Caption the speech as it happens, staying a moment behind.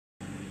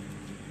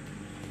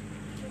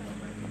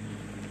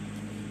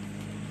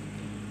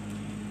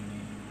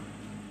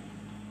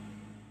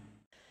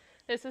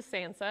This is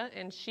Sansa,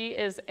 and she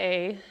is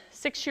a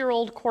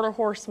 6-year-old quarter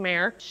horse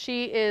mare.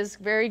 She is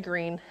very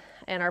green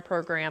in our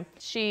program.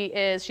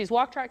 She's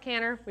walk track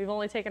canter. We've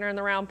only taken her in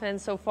the round pen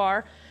so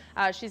far.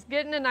 She's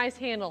getting a nice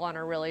handle on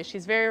her, really.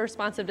 She's very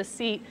responsive to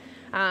seat,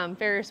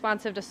 very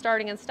responsive to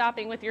starting and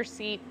stopping with your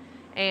seat,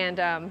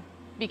 and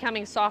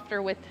becoming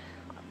softer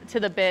to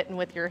the bit and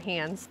with your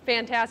hands.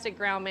 Fantastic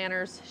ground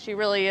manners. She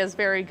really is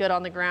very good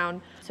on the ground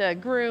to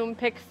groom,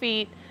 pick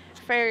feet,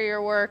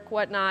 farrier work,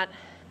 whatnot,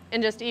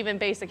 and just even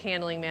basic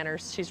handling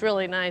manners. She's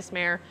really nice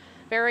mare,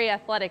 very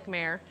athletic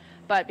mare,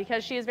 but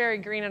because she is very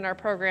green in our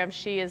program,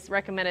 she is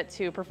recommended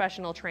to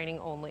professional training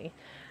only.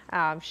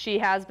 She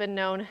has been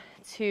known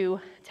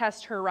to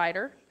test her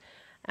rider,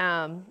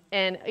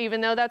 and even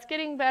though that's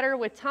getting better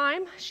with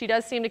time, she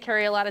does seem to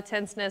carry a lot of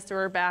tenseness to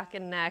her back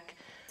and neck.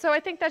 So I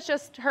think that's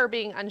just her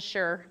being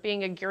unsure,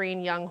 being a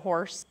green young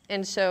horse,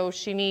 and so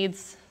she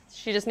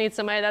just needs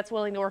somebody that's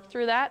willing to work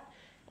through that.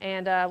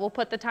 And we'll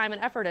put the time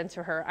and effort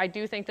into her. I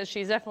do think that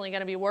she's definitely going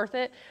to be worth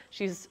it.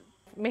 She's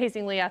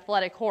amazingly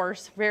athletic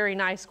horse, very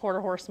nice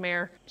quarter horse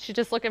mare. She's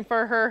just looking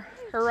for her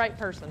right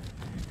person.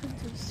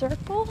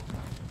 Circle,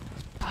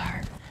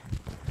 part,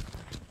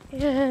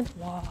 and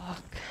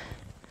walk.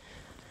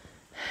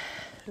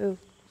 Ooh.